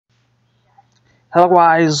Hello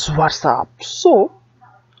guys, what's up? So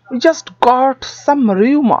we just got some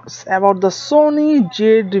rumors about the Sony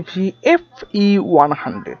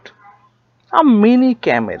ZV-FE100, a mini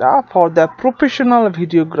camera for the professional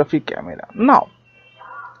videography camera. Now,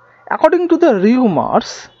 according to the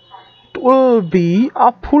rumors, it will be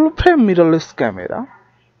a full-frame mirrorless camera.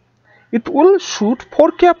 It will shoot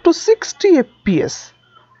 4K up to 60 fps,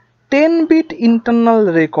 10-bit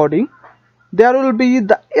internal recording. There will be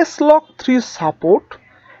the Slog3 support.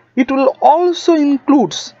 It will also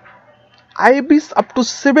includes IBIS up to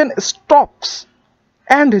 7 stops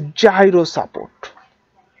and gyro support.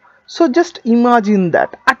 So just imagine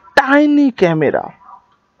that, a tiny camera,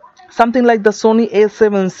 something like the Sony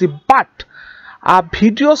A7C, but a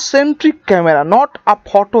video centric camera, not a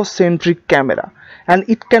photo centric camera, and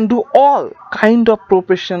it can do all kind of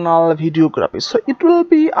professional videography. So it will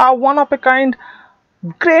be a one of a kind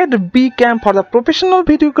great B cam for the professional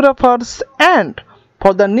videographers, and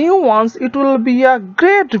for the new ones it will be a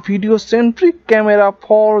great video centric camera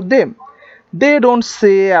for them. They don't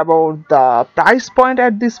say about the price point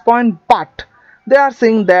at this point, but they are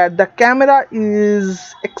saying that the camera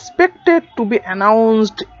is expected to be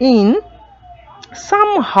announced in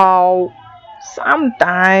sometime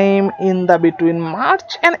in the between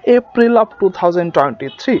March and April of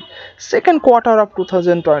 2023, second quarter of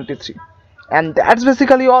 2023. And that's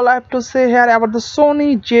basically all I have to say here about the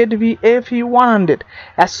Sony ZV-FE100.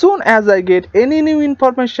 As soon as I get any new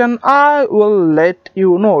information, I will let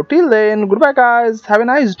you know. Till then, goodbye guys, have a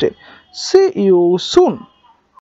nice day, see you soon.